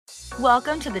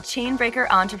Welcome to the Chainbreaker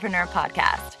Entrepreneur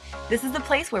Podcast. This is the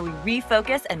place where we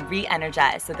refocus and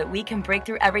re-energize so that we can break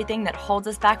through everything that holds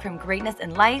us back from greatness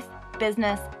in life,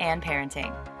 business, and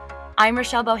parenting. I'm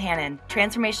Rochelle Bohannon,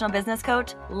 transformational business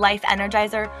coach, life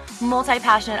energizer,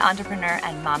 multi-passionate entrepreneur,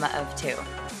 and mama of two.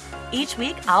 Each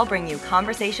week, I'll bring you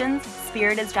conversations,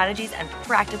 spirited strategies, and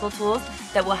practical tools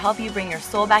that will help you bring your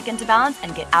soul back into balance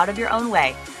and get out of your own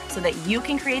way so that you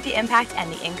can create the impact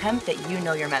and the income that you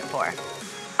know you're meant for.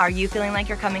 Are you feeling like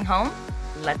you're coming home?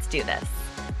 Let's do this.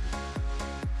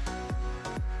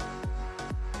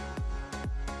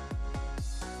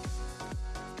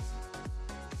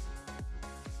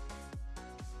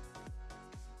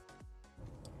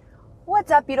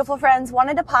 What's up, beautiful friends?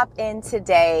 Wanted to pop in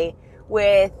today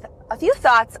with a few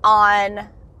thoughts on,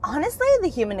 honestly, the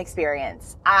human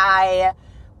experience. I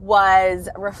was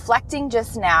reflecting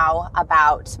just now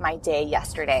about my day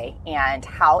yesterday and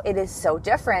how it is so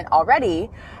different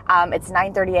already. It's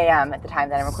 9:30 a.m. at the time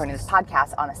that I'm recording this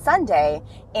podcast on a Sunday,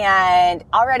 and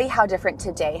already how different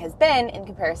today has been in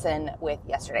comparison with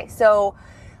yesterday. So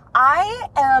I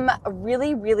am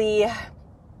really,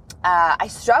 I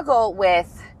struggle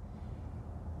with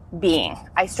being.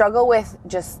 I struggle with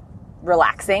just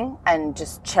relaxing and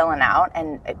just chilling out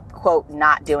and, quote,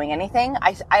 not doing anything.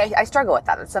 I struggle with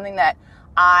that. It's something that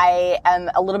I am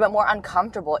a little bit more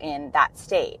uncomfortable in that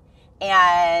state.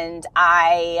 And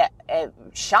I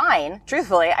shine,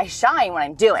 truthfully, I shine when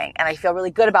I'm doing. And I feel really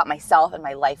good about myself and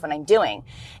my life when I'm doing.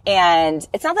 And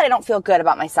it's not that I don't feel good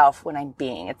about myself when I'm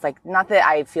being. It's like, not that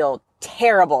I feel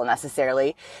terrible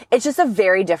necessarily. It's just a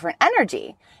very different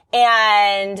energy.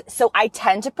 And so I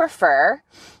tend to prefer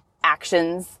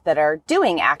actions that are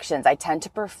doing actions. I tend to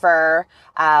prefer,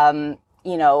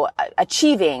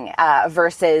 achieving,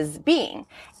 versus being.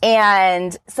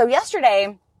 And so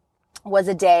yesterday was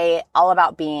a day all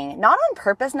about being, not on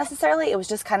purpose necessarily. It was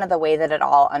just kind of the way that it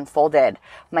all unfolded.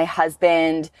 My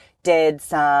husband did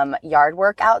some yard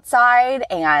work outside,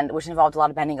 and which involved a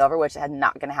lot of bending over, which is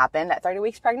not going to happen at 30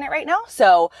 weeks pregnant right now.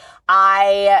 So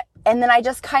then I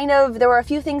just there were a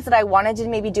few things that I wanted to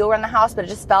maybe do around the house, but it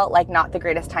just felt like not the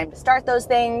greatest time to start those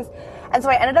things. And so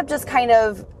I ended up just kind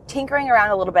of tinkering around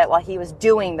a little bit while he was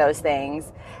doing those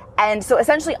things. And so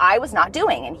essentially I was not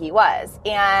doing and he was.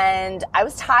 And I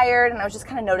was tired and I was just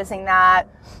kind of noticing that.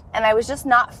 And I was just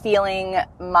not feeling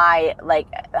my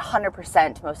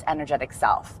 100% most energetic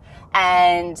self.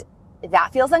 And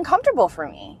that feels uncomfortable for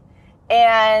me.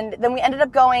 And then we ended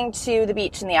up going to the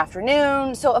beach in the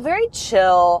afternoon. So a very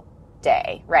chill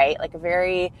day, right? Like a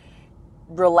very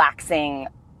relaxing,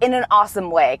 in an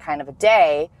awesome way kind of a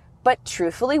day, but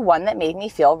truthfully one that made me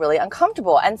feel really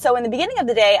uncomfortable. And so in the beginning of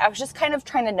the day, I was just kind of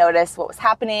trying to notice what was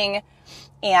happening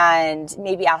and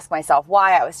maybe ask myself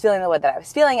why I was feeling the way that I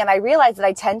was feeling. And I realized that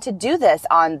I tend to do this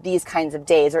on these kinds of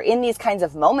days or in these kinds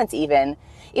of moments even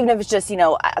if it's just,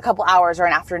 a couple hours or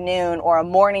an afternoon or a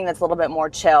morning that's a little bit more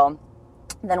chill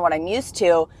than what I'm used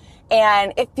to.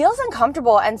 And it feels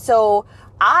uncomfortable. And so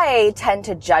I tend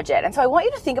to judge it. And so I want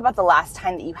you to think about the last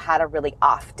time that you had a really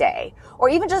off day, or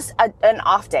even just an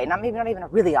off day, not even a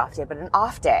really off day, but an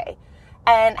off day,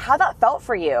 and how that felt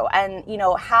for you. And,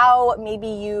 how maybe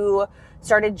you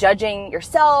started judging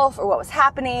yourself or what was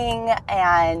happening.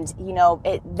 And,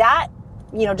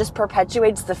 just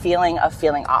perpetuates the feeling of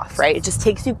feeling off, right? It just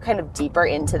takes you kind of deeper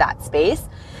into that space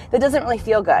that doesn't really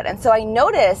feel good. And so I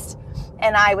noticed,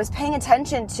 and I was paying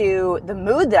attention to the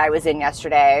mood that I was in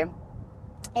yesterday.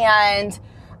 And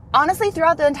honestly,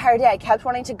 throughout the entire day, I kept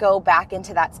wanting to go back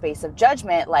into that space of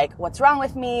judgment. Like, what's wrong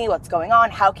with me? What's going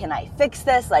on? How can I fix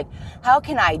this? Like, how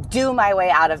can I do my way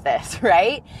out of this?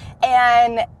 Right?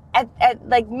 And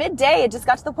at midday, it just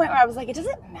got to the point where I was like, it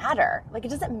doesn't matter. Like, it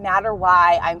doesn't matter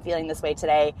why I'm feeling this way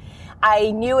today.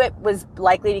 I knew it was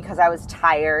likely because I was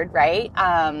tired, right?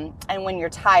 And when you're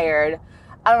tired,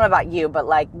 I don't know about you, but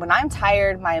when I'm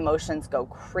tired, my emotions go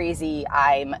crazy.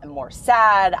 I'm more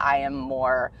sad. I'm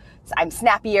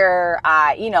snappier,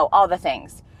 all the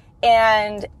things.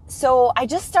 And so I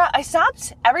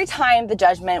stopped every time the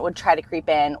judgment would try to creep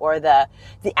in, or the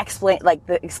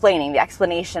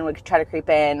explanation would try to creep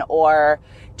in, or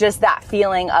just that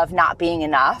feeling of not being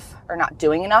enough or not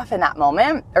doing enough in that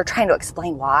moment, or trying to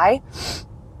explain why.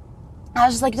 I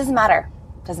was just like, it doesn't matter.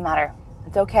 It doesn't matter.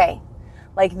 It's okay.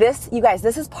 Like this, you guys,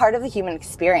 this is part of the human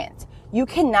experience. You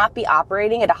cannot be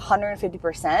operating at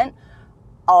 150%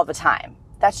 all the time.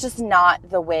 That's just not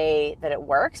the way that it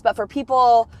works. But for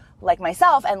people like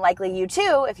myself, and likely you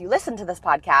too, if you listen to this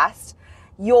podcast,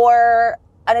 your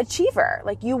an achiever.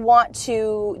 Like you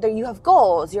have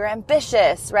goals, you're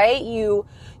ambitious, right? You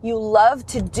love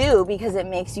to do because it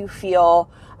makes you feel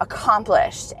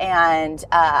accomplished. And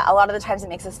a lot of the times it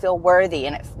makes us feel worthy,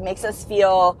 and it makes us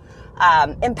feel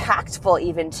impactful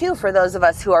even too, for those of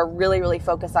us who are really, really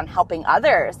focused on helping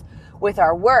others with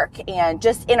our work and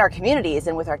just in our communities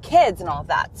and with our kids and all of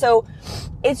that. So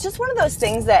it's just one of those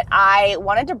things that I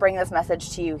wanted to bring this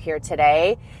message to you here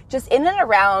today, just in and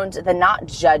around the not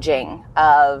judging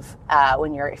of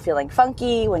when you're feeling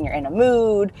funky, when you're in a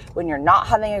mood, when you're not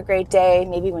having a great day,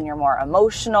 maybe when you're more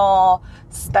emotional,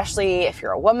 especially if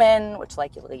you're a woman, which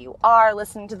likely you are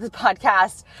listening to this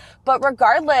podcast. But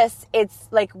regardless, it's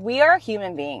like we are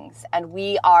human beings and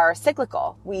we are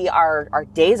cyclical. Our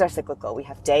days are cyclical. We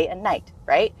have day and night,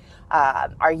 right?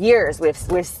 Our years, we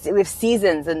have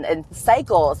seasons and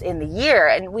cycles in the year,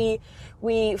 and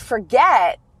we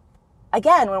forget,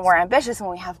 again, when we're ambitious, when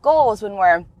we have goals, when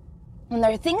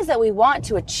there are things that we want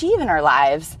to achieve in our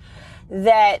lives,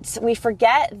 that we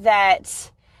forget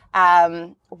that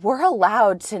we're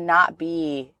allowed to not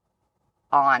be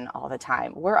on all the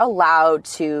time. We're allowed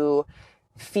to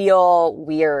feel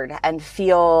weird and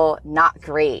feel not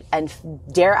great, and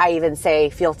dare I even say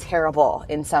feel terrible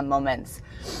in some moments.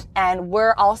 And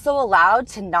we're also allowed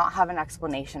to not have an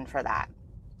explanation for that.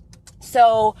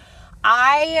 So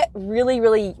I really,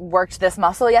 really worked this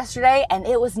muscle yesterday, and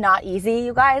it was not easy,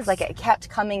 you guys. Like, it kept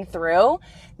coming through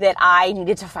that I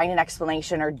needed to find an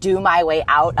explanation or do my way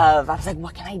out of. I was like,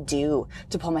 what can I do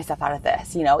to pull myself out of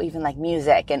this? You know, even like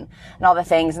music and all the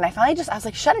things. And I finally I was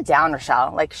like, shut it down,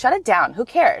 Rochelle. Like, shut it down. Who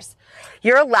cares?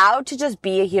 You're allowed to just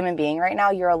be a human being right now.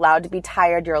 You're allowed to be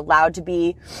tired. You're allowed to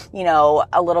be, you know,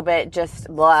 a little bit just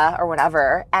blah or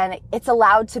whatever. And it's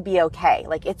allowed to be okay.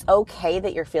 Like, it's okay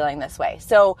that you're feeling this way.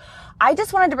 So I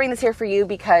just wanted to bring this here for you,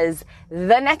 because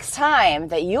the next time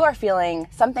that you are feeling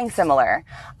something similar,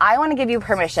 I want to give you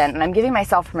permission, and I'm giving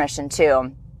myself permission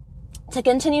too, to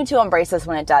continue to embrace this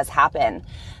when it does happen.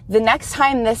 The next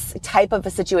time this type of a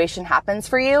situation happens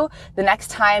for you, the next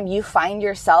time you find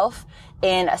yourself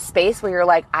in a space where you're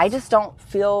like, I just don't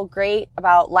feel great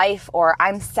about life, or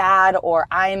I'm sad, or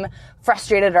I'm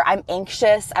frustrated, or I'm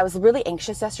anxious. I was really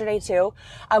anxious yesterday too.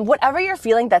 Whatever you're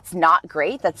feeling that's not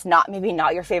great, that's maybe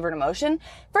not your favorite emotion,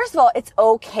 first of all, it's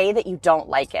okay that you don't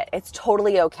like it. It's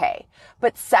totally okay.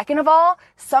 But second of all,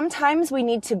 sometimes we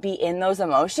need to be in those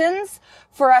emotions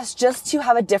for us just to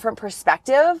have a different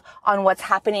perspective on what's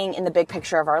happening in the big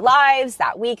picture of our lives,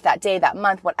 that week, that day, that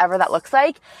month, whatever that looks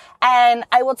like. And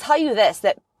I will tell you this,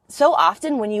 that so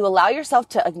often when you allow yourself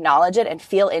to acknowledge it and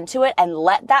feel into it and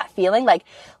let that feeling, like,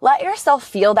 let yourself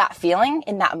feel that feeling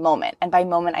in that moment. And by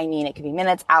moment, I mean it could be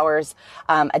minutes, hours,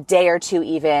 a day or two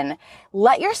even.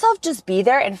 Let yourself just be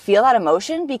there and feel that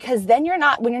emotion, because then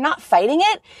when you're not fighting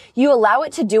it, you allow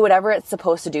it to do whatever it's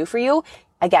supposed to do for you.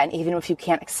 Again, even if you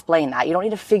can't explain that, you don't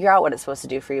need to figure out what it's supposed to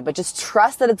do for you, but just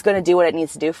trust that it's going to do what it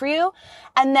needs to do for you.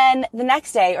 And then the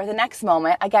next day or the next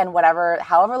moment, again,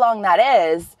 however long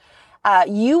that is,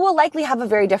 you will likely have a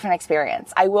very different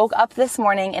experience. I woke up this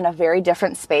morning in a very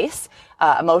different space,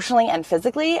 emotionally and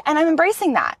physically, and I'm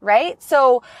embracing that, right?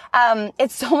 So,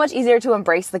 it's so much easier to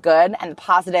embrace the good and the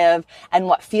positive and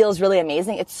what feels really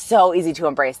amazing. It's so easy to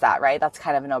embrace that, right? That's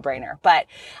kind of a no-brainer. But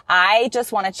I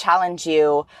just want to challenge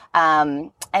you,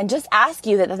 and just ask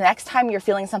you that the next time you're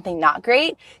feeling something not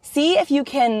great, see if you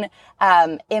can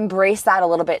embrace that a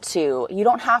little bit too. You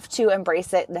don't have to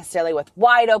embrace it necessarily with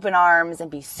wide open arms and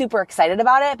be super excited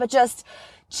about it, but just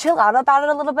chill out about it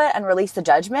a little bit and release the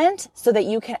judgment so that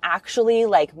you can actually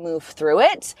like move through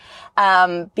it.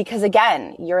 Because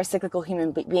again, you're a cyclical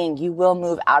human being. You will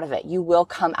move out of it. You will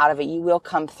come out of it. You will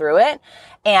come through it.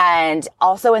 And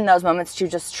also in those moments too,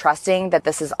 just trusting that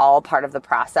this is all part of the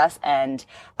process, and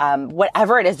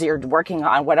whatever it is you're working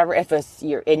on, whatever, if it's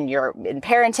in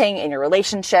parenting, in your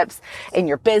relationships, in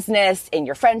your business, in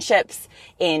your friendships,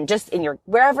 in your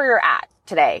wherever you're at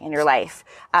today in your life,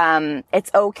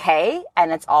 it's okay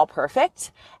and it's all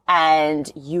perfect, and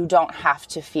you don't have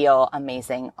to feel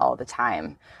amazing all the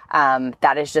time.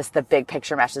 That is just the big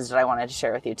picture message that I wanted to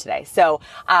share with you today. So,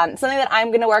 something that I'm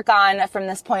going to work on from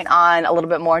this point on a little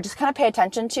bit more, just kind of pay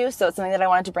attention to. So it's something that I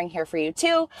wanted to bring here for you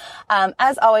too.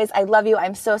 As always, I love you.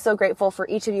 I'm so, so grateful for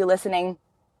each of you listening.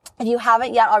 If you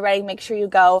haven't yet already, make sure you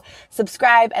go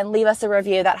subscribe and leave us a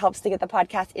review. That helps to get the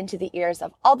podcast into the ears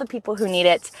of all the people who need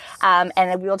it.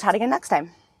 And we will chat again next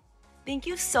time. Thank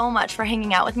you so much for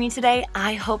hanging out with me today.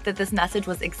 I hope that this message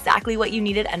was exactly what you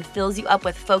needed and fills you up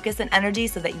with focus and energy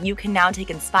so that you can now take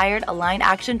inspired, aligned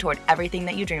action toward everything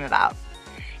that you dream about.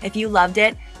 If you loved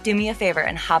it, do me a favor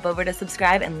and hop over to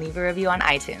subscribe and leave a review on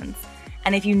iTunes.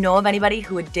 And if you know of anybody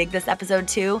who would dig this episode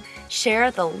too,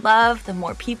 share the love. The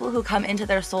more people who come into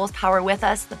their soul's power with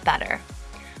us, the better.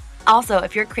 Also,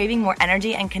 if you're craving more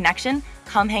energy and connection,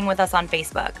 come hang with us on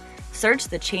Facebook. Search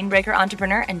The Chainbreaker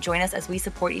Entrepreneur and join us as we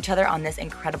support each other on this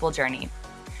incredible journey.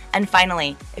 And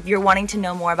finally, if you're wanting to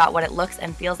know more about what it looks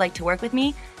and feels like to work with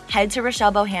me, head to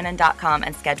RochelleBohannon.com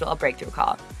and schedule a breakthrough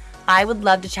call. I would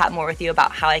love to chat more with you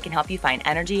about how I can help you find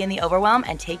energy in the overwhelm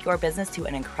and take your business to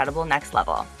an incredible next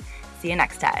level. See you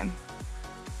next time.